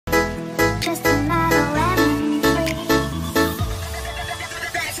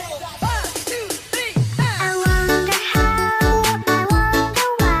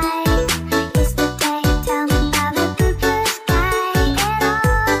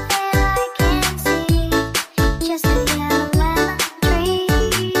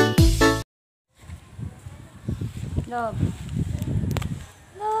Love.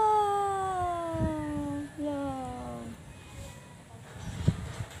 Love. Love.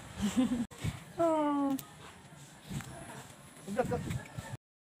 Oh.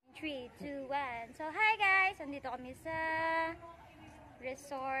 3, 2, 1. So, hi guys! Andito kami sa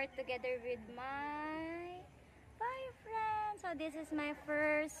resort together with my boyfriend. So, this is my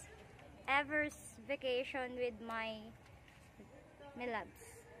first ever vacation with my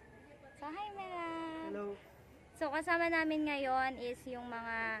Miloves. So, hi Miloves! Hello! So, kasama namin ngayon is yung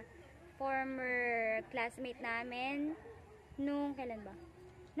mga former classmate namin nung, kailan ba?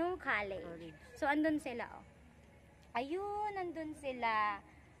 Nung college. So, andun sila, oh. Ayun, andun sila.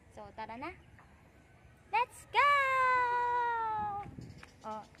 So, tara na. Let's go!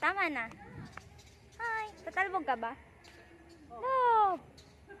 Oh, tama na. Hi! Tatalbog ka ba? No!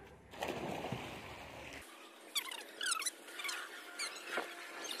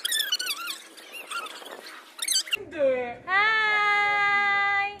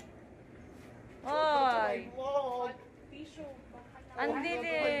 Hi! Oy!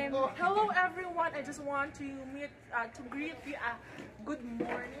 Andilim. Hello everyone, I just want to greet you good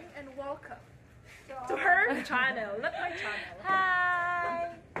morning and welcome to her channel, not my channel.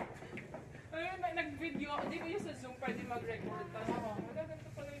 Hi! Ayun, nag-video, di ba yung sa Zoom pwede mag-record? Magaganda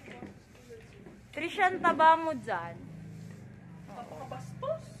pala yung Trishan, taba mo dyan.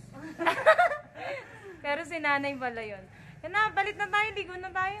 Napakabastos. Pero si nanay pala yun. Yan na, balik na tayo, ligo na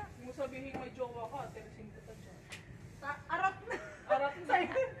tayo. Kung sabihin may jowa ka, tersing kita dyan. Arat na! Arat na!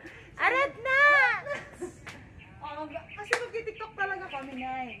 Arat na! Kasi mag-tiktok talaga kami,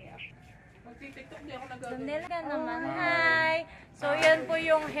 Nay. Mag-tiktok di ako nagagawin. Sandil ka naman. Hi! So, yan po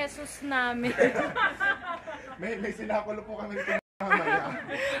yung Jesus namin. May sinakulo po kami dito mamaya.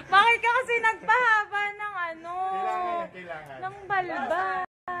 Bakit ka kasi nagpahaba ng ano? Kailangan. Ng balbas.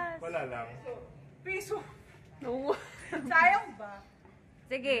 Wala lang. Piso. No. Sayang ba?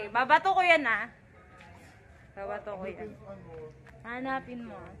 Sige, babato ko yan ah. Babato ko yan. Hanapin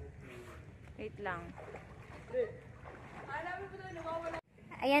mo. Wait lang.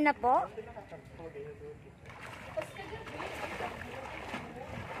 Ayan na po.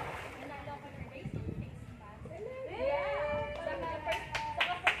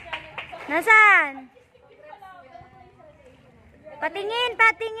 Nasaan? Patingin,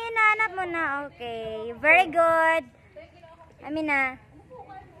 patingin. Hanap mo na. Okay. Very good. Amin na.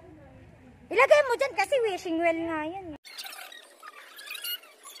 Ilagay mo dyan kasi wishing well nga yan.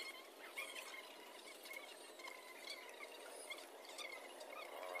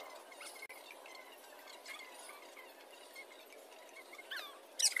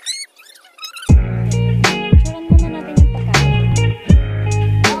 Suran muna natin yung pagkain.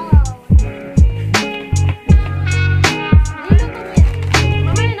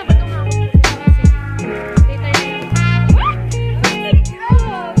 Mamaya na ba itong hapon?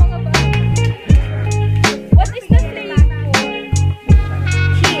 What is the flavor?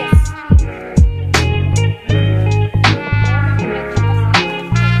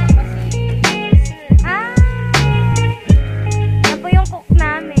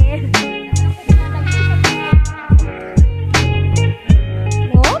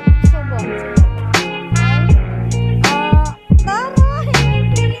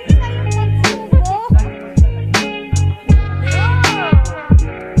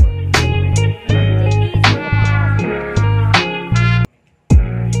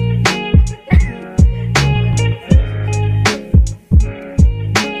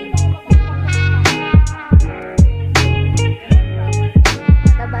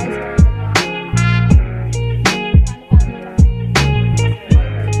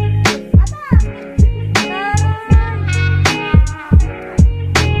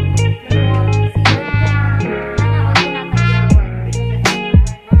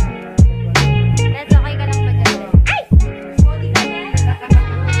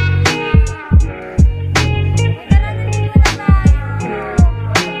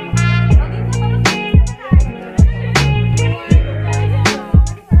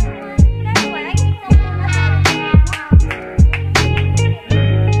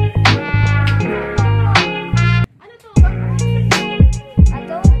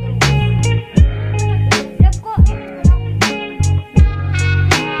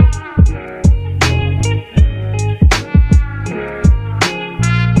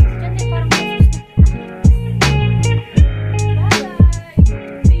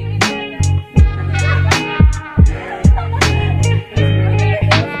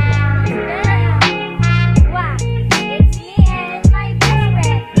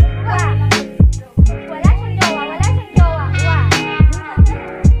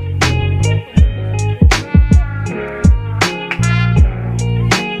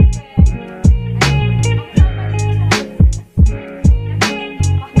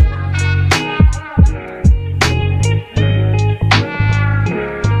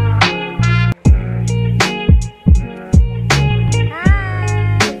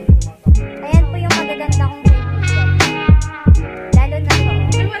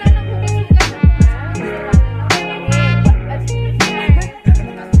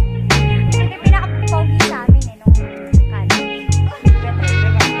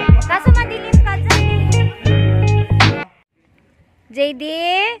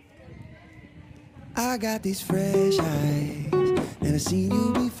 I got these fresh eyes. Never seen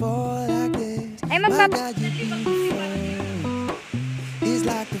you before like this. Ay, My God, you beautiful. It's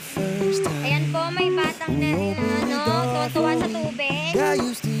like the first time. Ayan po, may batang na, tutuwa sa tubig. I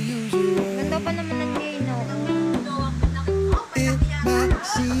used to use you. Ganda pa naman ng lino. It might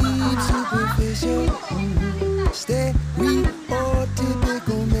seem superficial,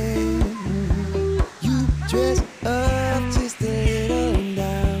 stereotypical man. You dress up just a little and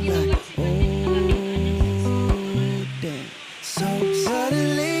down like, oh damn. So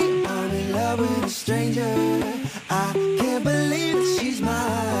suddenly I'm in love with a stranger. I can't believe that she's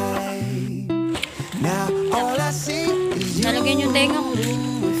mine. Now all I see is you. Nalagyan yung tenga ko.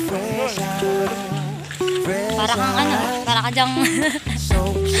 Fresh eyes, fresh Para kang ano, para ka dyang... So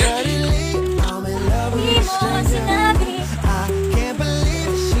suddenly I'm in love with a stranger. I can't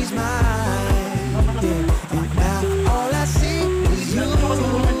believe she's mine. Yeah. And now all I see is you.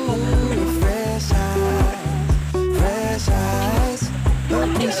 Fresh eyes,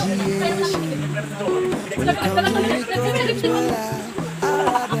 appreciation. When it comes to records, well, I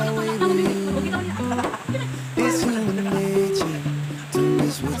ride that way with you. It's human nature to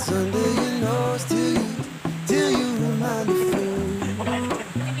miss what's under your nose till you remind me fool.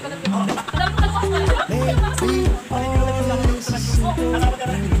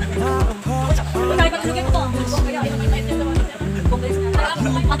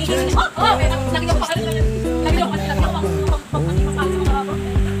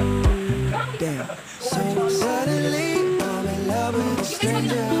 Damn. So suddenly I'm in love with a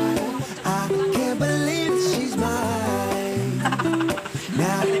stranger. I can't believe that she's mine.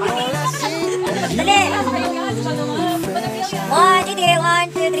 Now all I see is you.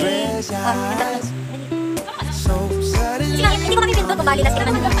 Fresh eyes. So suddenly I'm in love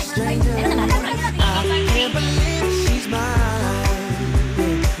with a stranger. I can't believe she's mine.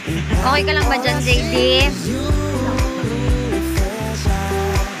 Okay ka lang ba dyan, JD?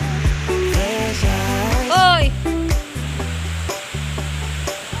 Fresh eyes. Oy!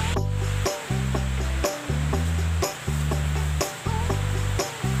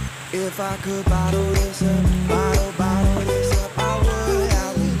 If I could bottle this up, bottle this up, I would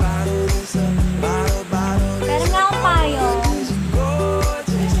bottle this up, bottle this Pero nga akong payo.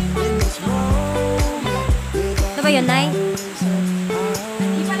 gorgeous in this moment. Ito ba yun, Nay?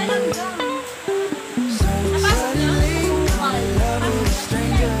 So suddenly I'm in love with a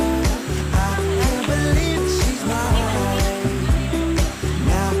stranger. I can't believe she's mine.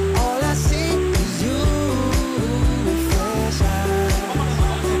 Now all I see is you.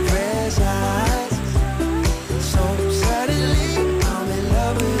 Fresh eyes. So suddenly I'm in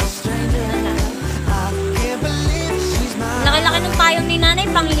love with a stranger. I can't believe she's mine. Laki-laki ng payong ni Nanay,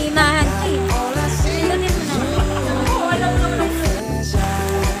 panglimahan ko eh. All I see Ilunin mo na. is fresh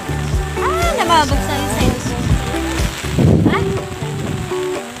eyes. Ah, nababagsak yung cellphone. Ay!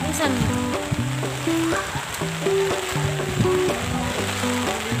 Minsan mo.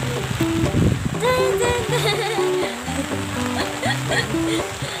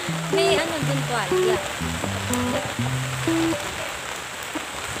 May ano dun tuwalya.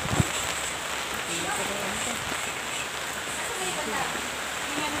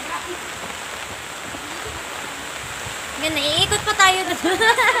 Yan, naiikot pa tayo doon.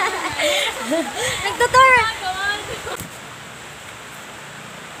 Nagtutur!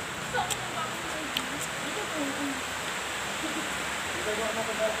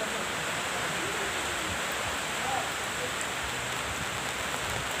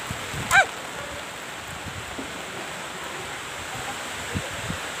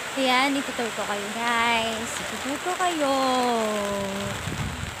 Ayan, itutur ko kayo guys. Itutur ko kayo.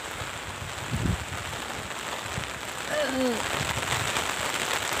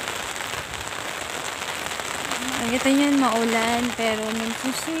 Nakita nyo yun, maulan, pero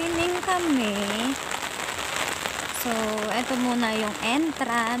nagsuswimming kami. So, eto muna yung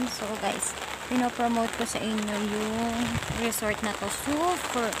entrance. So, guys, pinopromote ko sa inyo yung resort na to.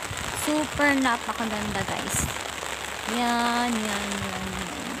 Super napakaganda, guys. Yan.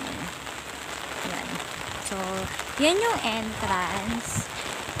 So, yan yung entrance.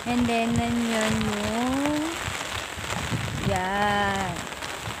 And then, yan yung yan.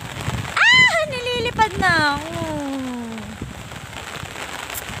 Ah! Nililipad na ako.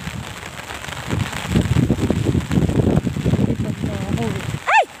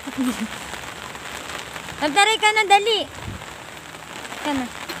 Ay! Magdaray ka na, dali. Ka na.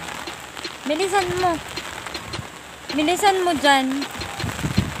 Bilisan mo. Bilisan mo dyan.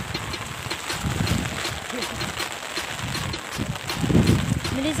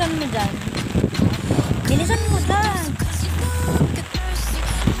 Bilisan mo dyan. Bilisan mo dyan.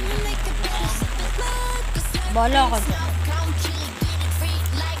 Bala ka dyan.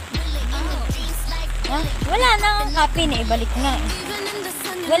 Ha? Wala na nga kape na, ibalik nga eh.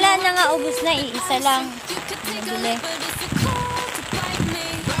 Wala na nga, ubos na, iisa lang. Nabili.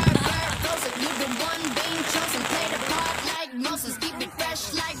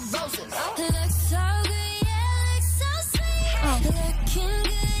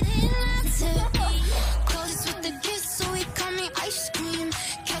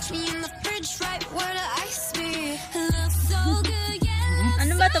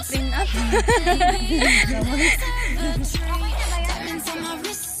 Ano ba to, print up?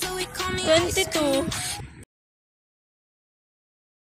 22.